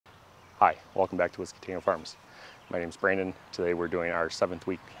Hi, welcome back to Whiskey Tango Farms. My name's Brandon. Today we're doing our 7th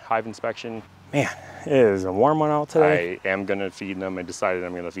week hive inspection. Man, it is a warm one out today. I am gonna feed them. I decided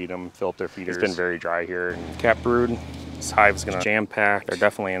I'm gonna feed them, fill up their feeders. It's been very dry here. And cap brood, this hive's gonna jam pack. They're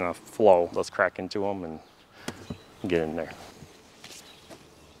definitely in a flow. Let's crack into them and get in there.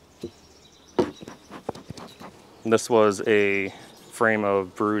 This was a frame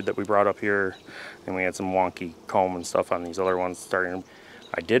of brood that we brought up here, and we had some wonky comb and stuff on these other ones starting.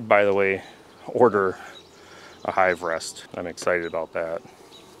 I did, by the way, order a hive rest. I'm excited about that.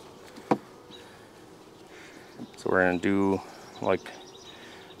 So we're gonna do, like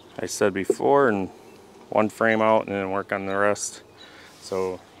I said before, and one frame out and then work on the rest.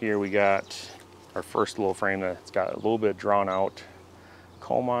 So here we got our first little frame that's got a little bit drawn out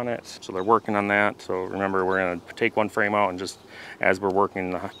comb on it. So they're working on that. So remember, we're gonna take one frame out and just as we're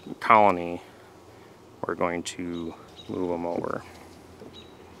working the colony, we're going to move them over.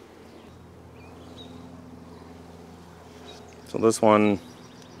 So this one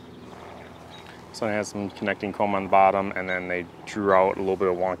has some connecting comb on the bottom, and then they drew out a little bit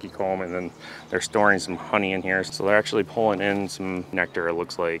of wonky comb, and then they're storing some honey in here. So they're actually pulling in some nectar, it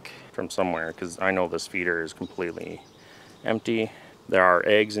looks like, from somewhere, because I know this feeder is completely empty. There are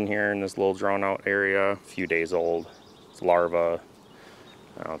eggs in here in this little drawn out area, a few days old. It's larvae.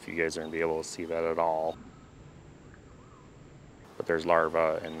 I don't know if you guys are gonna be able to see that at all, but there's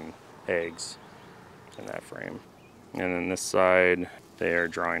larvae and eggs in that frame. And then this side, they are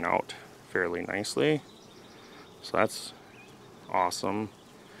drying out fairly nicely. So that's awesome.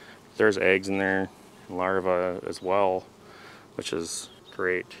 There's eggs in there, larvae as well, which is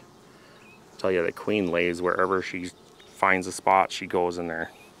great. I'll tell you, that queen lays wherever she finds a spot, she goes in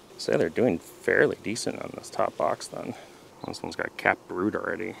there. So they're doing fairly decent on this top box then. This one's got capped brood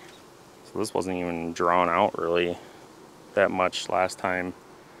already. So this wasn't even drawn out really that much last time.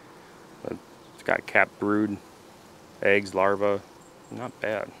 But it's got capped brood. Eggs, larvae, not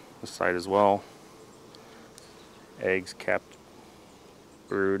bad. This side as well. Eggs, capped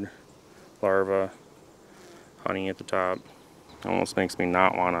brood, larvae, honey at the top. Almost makes me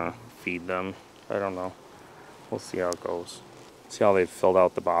not want to feed them. I don't know. We'll see how it goes. See how they've filled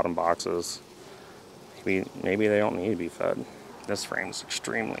out the bottom boxes. Maybe they don't need to be fed. This frame's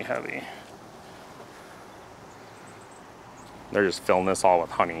extremely heavy. They're just filling this all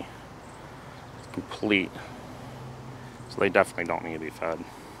with honey. It's complete. So they definitely don't need to be fed.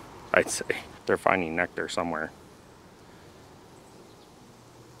 I'd say they're finding nectar somewhere.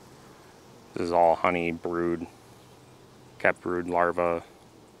 This is all honey brood, capped brood larvae,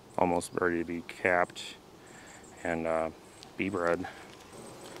 almost ready to be capped, and bee bread.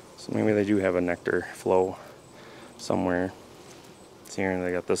 So maybe they do have a nectar flow somewhere. See here,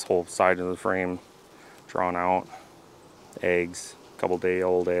 they got this whole side of the frame drawn out. Eggs, a couple day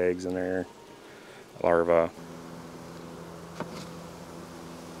old eggs in there, larvae.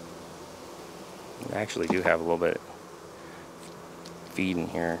 I actually do have a little bit feed in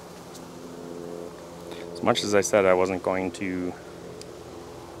here. As much as I said I wasn't going to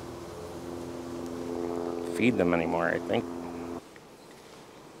feed them anymore, I think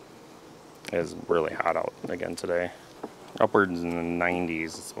it's really hot out again today. Upwards in the 90s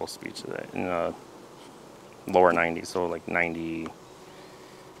it's supposed to be today, in the lower 90s, so like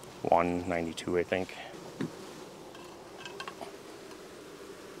 91, 92 I think.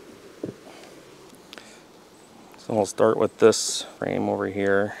 So we'll start with this frame over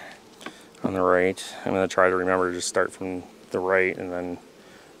here on the right. I'm going to try to remember to just start from the right and then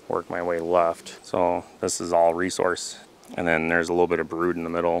work my way left. So this is all resource. And then there's a little bit of brood in the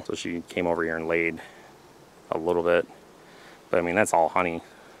middle. So she came over here and laid a little bit. But I mean, that's all honey.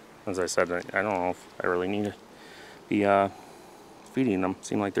 As I said, I don't know if I really need to be feeding them.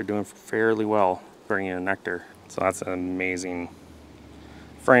 Seem like they're doing fairly well bringing in nectar. So that's an amazing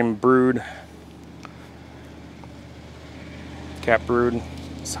frame brood. Cap brood.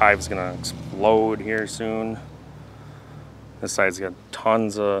 This hive's gonna explode here soon. This side's got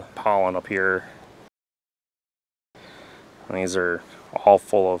tons of pollen up here. And these are all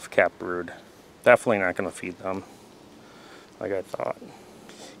full of cap brood. Definitely not gonna feed them like I thought.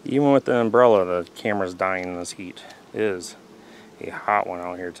 Even with the umbrella, the camera's dying in this heat. It is a hot one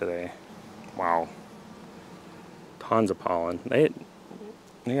out here today. Wow. Tons of pollen. They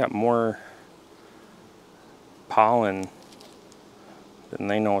got more pollen than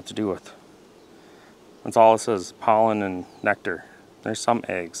they know what to do with. That's all it says, pollen and nectar. There's some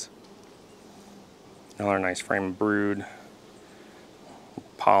eggs. Another nice frame of brood.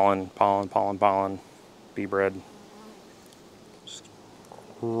 Pollen, pollen, pollen, pollen. Bee bread. Just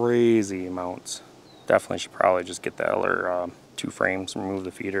crazy amounts. Definitely should probably just get the other 2 frames, remove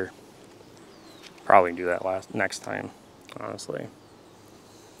the feeder. probably do that next time, honestly.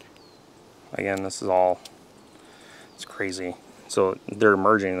 Again, this is all, it's crazy. So they're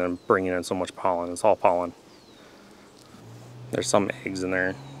emerging and bringing in so much pollen. It's all pollen. There's some eggs in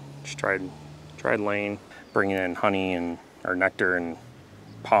there. Just tried laying, bringing in honey and or nectar and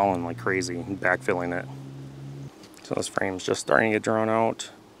pollen like crazy, and backfilling it. So this frame's just starting to get drawn out.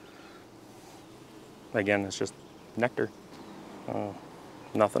 Again, it's just nectar.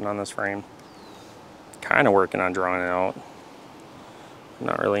 Nothing on this frame. Kind of working on drawing it out.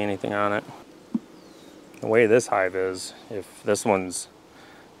 Not really anything on it. The way this hive is, if this one's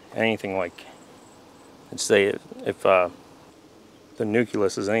anything like, let's say if the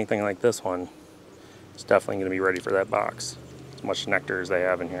nucleus is anything like this one, it's definitely going to be ready for that box. As much nectar as they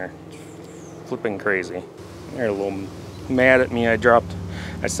have in here. It's flipping crazy. They're a little mad at me. I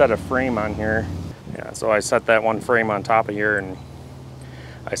set a frame on here. Yeah, so I set that one frame on top of here, and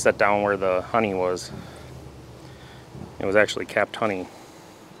I set down where the honey was. It was actually capped honey.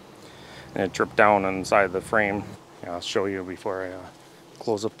 And it dripped down on the side of the frame. Yeah, I'll show you before I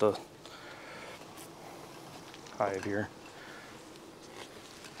close up the hive here.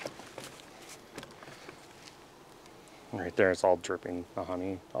 Right there, it's all dripping the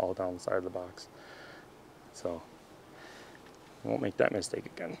honey all down the side of the box. So, I won't make that mistake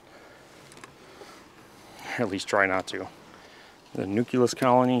again. Or at least try not to. The nucleus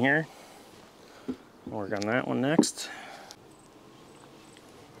colony here. We'll work on that one next.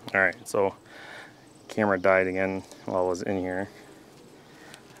 Alright, so camera died again while I was in here.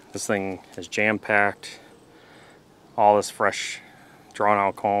 This thing is jam-packed. All this fresh, drawn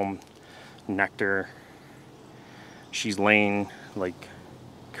out comb, nectar. She's laying like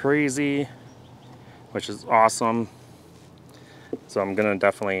crazy, which is awesome. So I'm gonna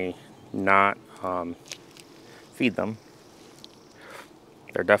definitely not feed them.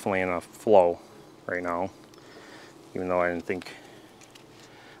 They're definitely in a flow right now, even though I didn't think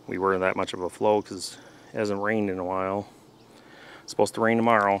we were that much of a flow because it hasn't rained in a while. It's supposed to rain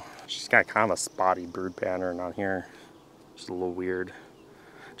tomorrow. She's got kind of a spotty brood pattern on here. Just a little weird.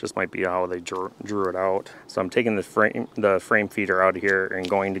 Just might be how they drew it out. So I'm taking the frame feeder out of here and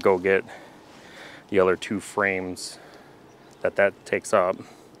going to go get the other two frames that takes up,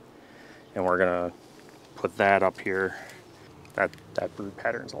 and we're gonna put that up here. That brood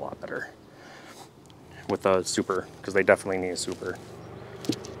pattern's a lot better with a super, because they definitely need a super.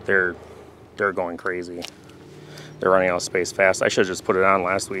 They're going crazy. They're running out of space fast. I should have just put it on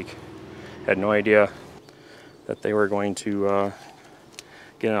last week. Had no idea that they were going to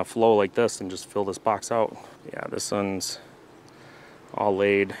get in a flow like this and just fill this box out. Yeah, this one's all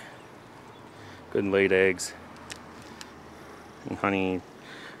laid. Good laid eggs. And honey,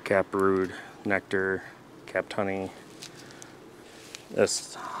 capped brood, nectar, capped honey.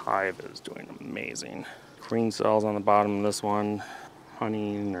 This hive is doing amazing. Queen cells on the bottom of this one.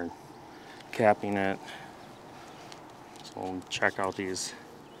 Honey, or capping it. So we'll check out these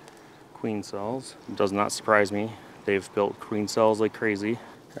queen cells. It does not surprise me. They've built queen cells like crazy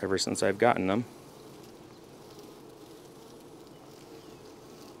ever since I've gotten them.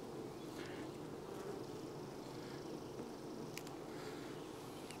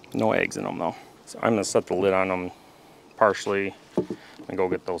 No eggs in them though. So I'm gonna set the lid on them partially and go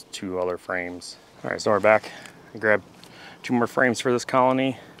get those two other frames. All right, so we're back. I grabbed two more frames for this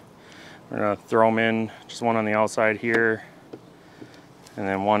colony. We're gonna throw them in, just one on the outside here, and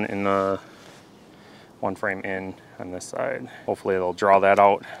then one frame in on this side. Hopefully they'll draw that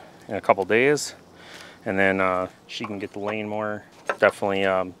out in a couple days, and then she can get the lane more. Definitely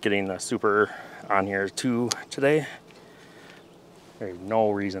getting the super on here too today. There's no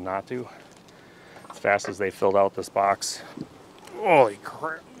reason not to. As fast as they filled out this box. Holy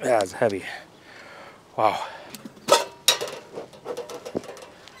crap, that's heavy. Wow.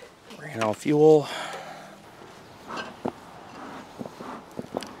 Ran out of fuel.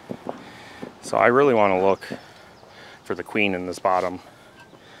 So I really want to look for the queen in this bottom.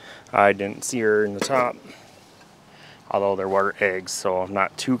 I didn't see her in the top, although there were eggs, so I'm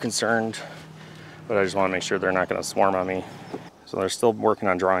not too concerned, but I just want to make sure they're not going to swarm on me. So they're still working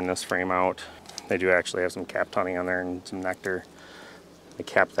on drawing this frame out. They do actually have some capped honey on there and some nectar. They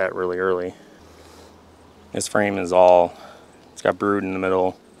capped that really early. This frame is it's got brood in the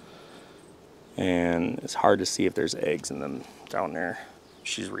middle, and it's hard to see if there's eggs in them down there, if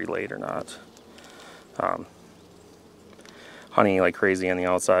she's relayed or not. Honey like crazy on the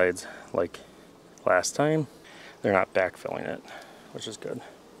outsides like last time. They're not backfilling it, which is good,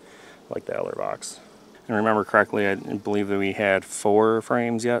 like the other box. And remember correctly, I believe that we had 4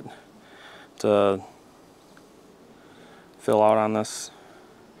 frames yet to fill out on this.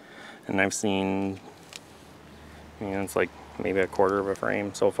 And I've seen, it's like maybe a quarter of a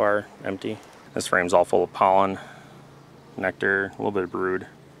frame so far empty. This frame's all full of pollen, nectar, a little bit of brood.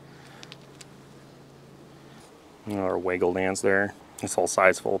 Our waggle dance there. This whole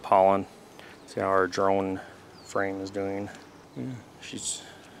side's full of pollen. See how our drone frame is doing. Yeah, she's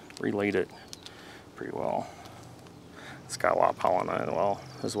relayed it pretty well. It's got a lot of pollen on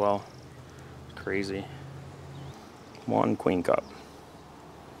it as well. Crazy. One queen cup.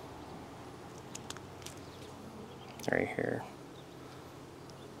 Right here.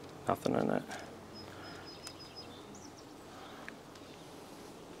 Nothing in it.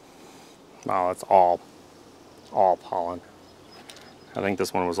 Wow, it's all pollen. I think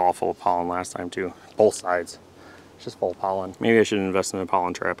this one was all full of pollen last time too. Both sides. It's just full of pollen. Maybe I should invest in a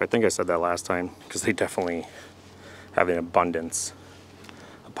pollen trap. I think I said that last time because they definitely have an abundance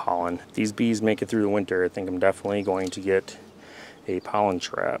of pollen. If these bees make it through the winter, I think I'm definitely going to get a pollen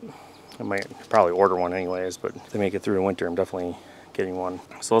trap. I might probably order one anyways, but if they make it through the winter, I'm definitely getting one.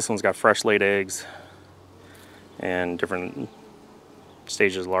 So this one's got fresh laid eggs and different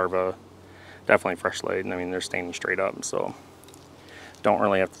stages of larvae. Definitely fresh laid. I mean, they're standing straight up, so don't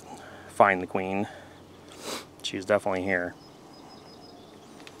really have to find the queen. She's definitely here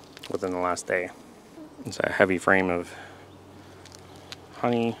within the last day. It's a heavy frame of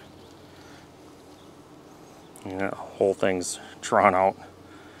honey. And that whole thing's drawn out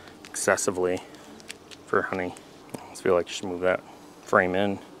excessively for honey. I just feel like you should move that frame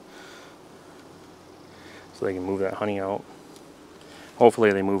in so they can move that honey out.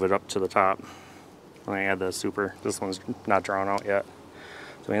 Hopefully they move it up to the top when I add the super. This one's not drawn out yet.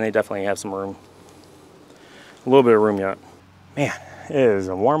 So I mean, they definitely have some room. A little bit of room yet. Man, it is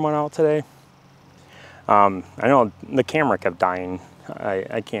a warm one out today. I know the camera kept dying.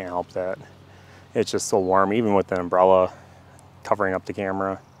 I can't help that. It's just so warm, even with the umbrella covering up the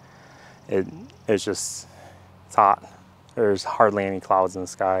camera. It's hot. There's hardly any clouds in the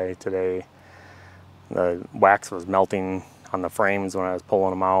sky today. The wax was melting on the frames when I was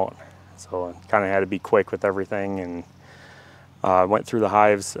pulling them out, so I kind of had to be quick with everything, and went through the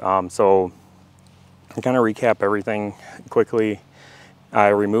hives. So to kind of recap everything quickly, I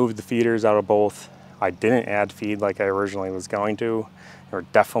removed the feeders out of both. I didn't add feed like I originally was going to. We're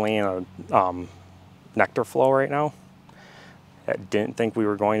definitely in a nectar flow right now. I didn't think we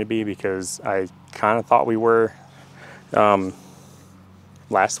were going to be because I kind of thought we were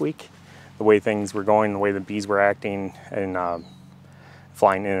last week. The way things were going, the way the bees were acting and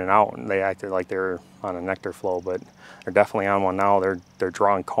flying in and out, and they acted like they're on a nectar flow, but they're definitely on one now. They're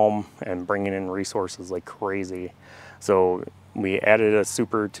drawing comb and bringing in resources like crazy. So we added a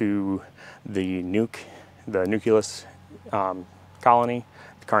super to the nucleus colony,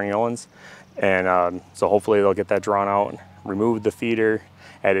 the carniolans, and so hopefully they'll get that drawn out. Removed the feeder,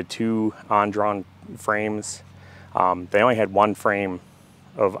 added 2 on-drawn frames. They only had 1 frame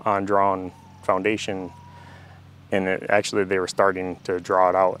of on-drawn foundation, and actually they were starting to draw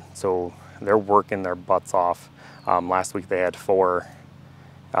it out, so they're working their butts off. Last week they had 4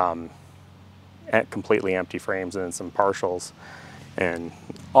 completely empty frames and then some partials, and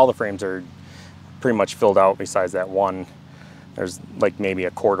all the frames are pretty much filled out besides that one. There's like maybe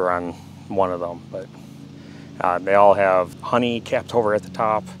a quarter on one of them, but they all have honey capped over at the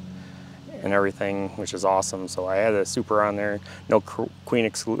top and everything, which is awesome. So I had a super on there, no queen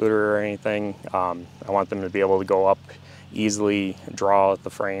excluder or anything. I want them to be able to go up easily, draw the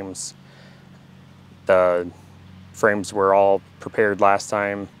frames. The frames were all prepared last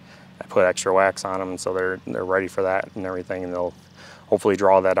time. I put extra wax on them, so they're ready for that and everything, and they'll hopefully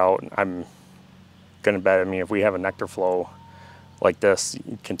draw that out. I'm gonna bet, I mean, if we have a nectar flow like this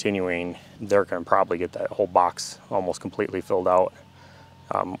continuing, they're gonna probably get that whole box almost completely filled out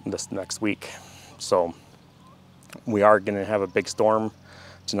this next week. So we are gonna have a big storm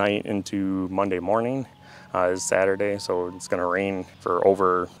tonight into Monday morning. It's Saturday, so it's gonna rain for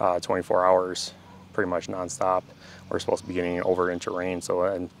over 24 hours, pretty much nonstop. We're supposed to be getting over an inch of rain, so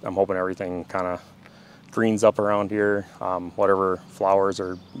I'm hoping everything kind of greens up around here. Whatever flowers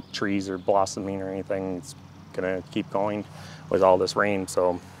or trees are blossoming or anything, it's gonna keep going with all this rain.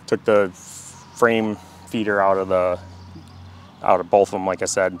 So took the frame feeder out of both of them, like I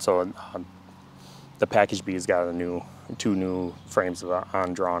said. So the package bees got a 2 new frames of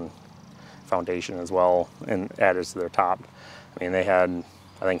on-drawn foundation as well, and added to their top. I mean, they had,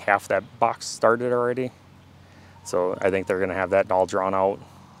 I think, half that box started already. So I think they're gonna have that all drawn out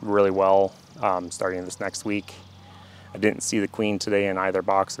really well starting this next week. I didn't see the queen today in either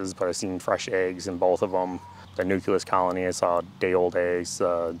boxes, but I've seen fresh eggs in both of them. The nucleus colony, I saw day-old eggs.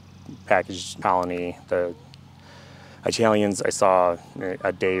 Packaged colony, the Italians, I saw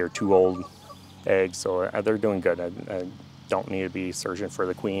a day or two old eggs, so they're doing good. I don't need to be searching for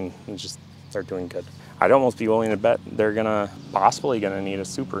the queen. They're doing good. I'd almost be willing to bet they're possibly gonna need a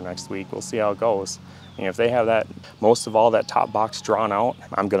super next week. We'll see how it goes. And if they have that, most of all that top box drawn out,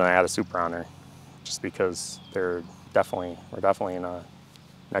 I'm gonna add a super on there, just because we're definitely in a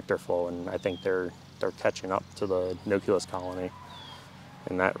nectar flow, and I think they're catching up to the nucleus colony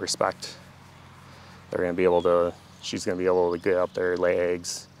in that respect. They're gonna be able to. She's gonna be able to get up there, lay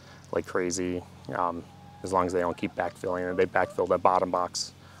eggs like crazy, as long as they don't keep backfilling. And they backfill that bottom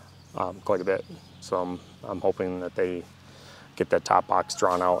box quite a bit. So I'm hoping that they get that top box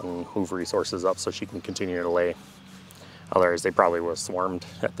drawn out and move resources up so she can continue to lay. Otherwise, they probably would have swarmed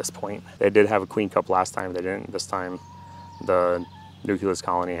at this point. They did have a queen cup last time. They didn't this time. The nucleus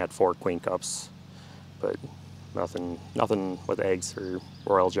colony had 4 queen cups, but nothing with eggs or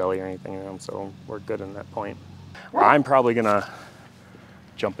royal jelly or anything in them. So we're good in that point. I'm probably gonna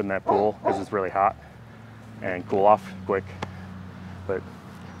jump in that pool because it's really hot and cool off quick. But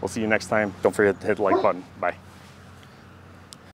we'll see you next time. Don't forget to hit the like button. Bye.